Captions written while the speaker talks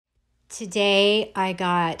Today I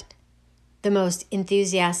got the most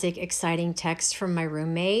enthusiastic, exciting text from my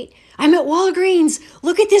roommate. I'm at Walgreens.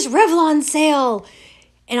 Look at this Revlon sale.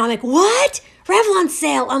 And I'm like, what? Revlon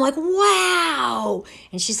sale. I'm like, wow.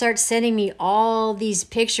 And she starts sending me all these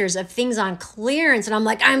pictures of things on clearance. And I'm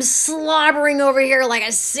like, I'm slobbering over here like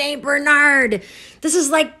a St. Bernard. This is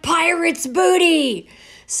like pirate's booty.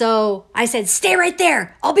 So I said, stay right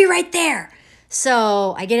there. I'll be right there.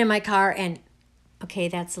 So I get in my car and, okay,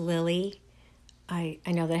 that's Lily. I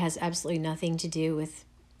know that has absolutely nothing to do with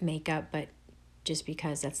makeup, but just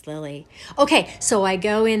because that's Lily. Okay, so I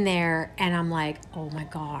go in there and I'm like, oh my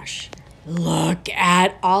gosh, look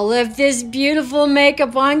at all of this beautiful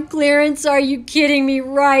makeup on clearance. Are you kidding me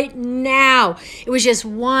right now? It was just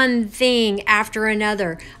one thing after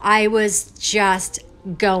another. I was just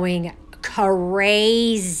going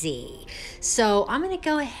crazy. So I'm going to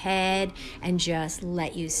go ahead and just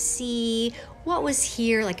let you see what was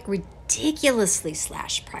here, like ridiculously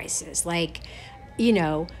slashed prices, like, you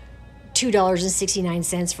know,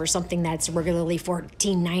 $2.69 for something that's regularly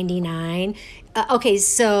 $14.99. Okay,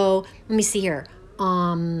 so let me see here.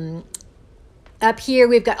 Up here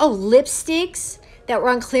we've got, lipsticks that were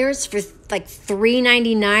on clearance for like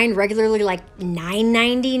 $3.99, regularly like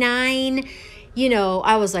 $9.99. You know,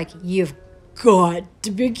 I was like, you've got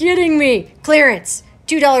to be kidding me. Clearance,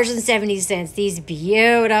 $2.70. These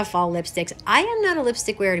beautiful lipsticks. I am not a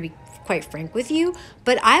lipstick wearer, to be quite frank with you,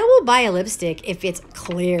 but I will buy a lipstick if it's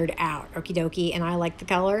cleared out, okie dokie, and I like the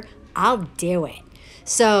color, I'll do it.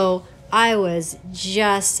 So I was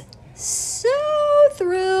just so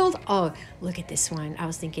thrilled. Oh, look at this one. I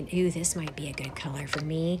was thinking, ooh, this might be a good color for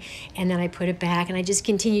me. And then I put it back and I just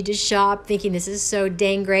continued to shop thinking this is so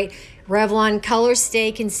dang great. Revlon Color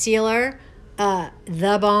Stay Concealer.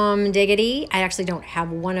 The bomb diggity. I actually don't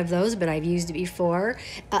have one of those, but I've used it before.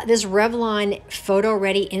 This Revlon Photo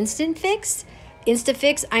Ready Instafix.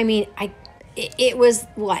 I mean, it was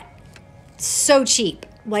what? So cheap.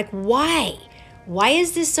 Like, why? Why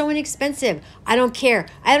is this so inexpensive? I don't care.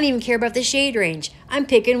 I don't even care about the shade range. I'm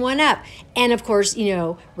picking one up. And of course, you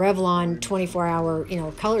know, Revlon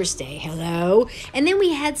 24-hour, color stay. Hello. And then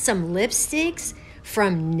we had some lipsticks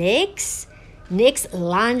from NYX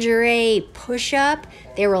lingerie push-up.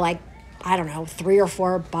 They were like, I don't know, $3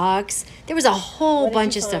 or $4. There was a whole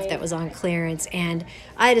bunch of stuff that was on clearance, and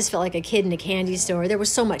I just felt like a kid in a candy store. There was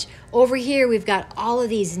so much. Over here, we've got all of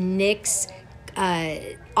these NYX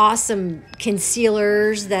awesome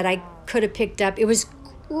concealers that I could have picked up. It was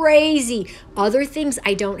crazy. Other things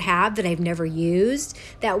I don't have that I've never used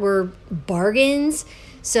that were bargains.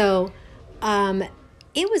 So,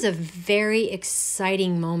 it was a very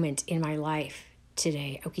exciting moment in my life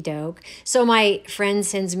today, okie doke. So my friend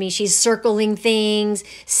sends me, she's circling things,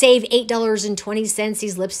 save $8.20,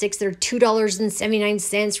 these lipsticks, they're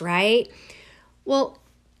 $2.79, right? Well,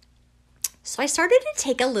 so I started to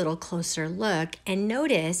take a little closer look and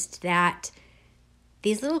noticed that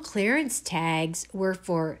these little clearance tags were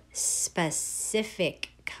for specific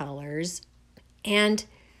colors. And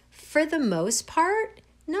for the most part,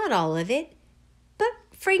 not all of it,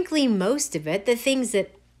 frankly, most of it, the things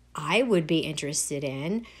that I would be interested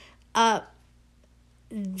in,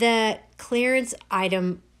 the clearance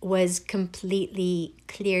item was completely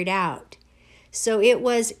cleared out. So it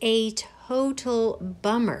was a total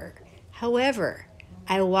bummer. However,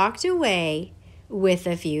 I walked away with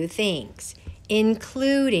a few things,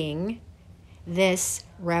 including this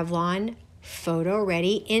Revlon Photo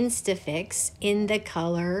Ready Instafix in the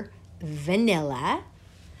color Vanilla.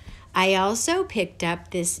 I also picked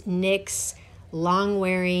up this NYX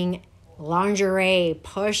long-wearing lingerie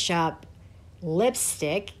push-up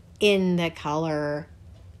lipstick in the color,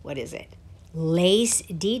 what is it? Lace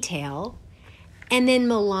Detail. And then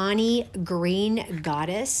Milani Green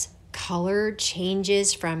Goddess. Color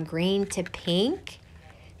changes from green to pink.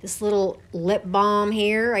 This little lip balm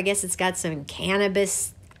here, I guess it's got some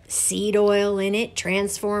cannabis seed oil in it,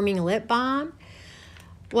 transforming lip balm.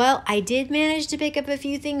 Well, I did manage to pick up a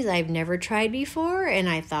few things I've never tried before, and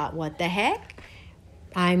I thought, what the heck?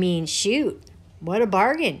 I mean, shoot, what a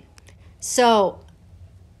bargain. So,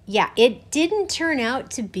 yeah, it didn't turn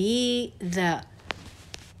out to be the,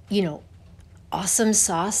 awesome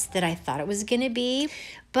sauce that I thought it was going to be.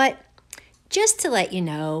 But just to let you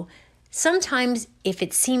know, sometimes if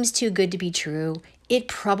it seems too good to be true, it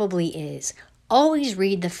probably is. Always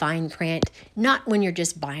read the fine print, not when you're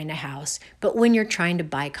just buying a house, but when you're trying to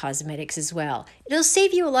buy cosmetics as well. It'll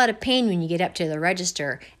save you a lot of pain when you get up to the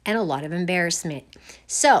register and a lot of embarrassment.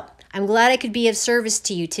 So, I'm glad I could be of service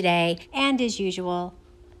to you today. And as usual,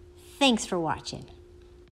 thanks for watching.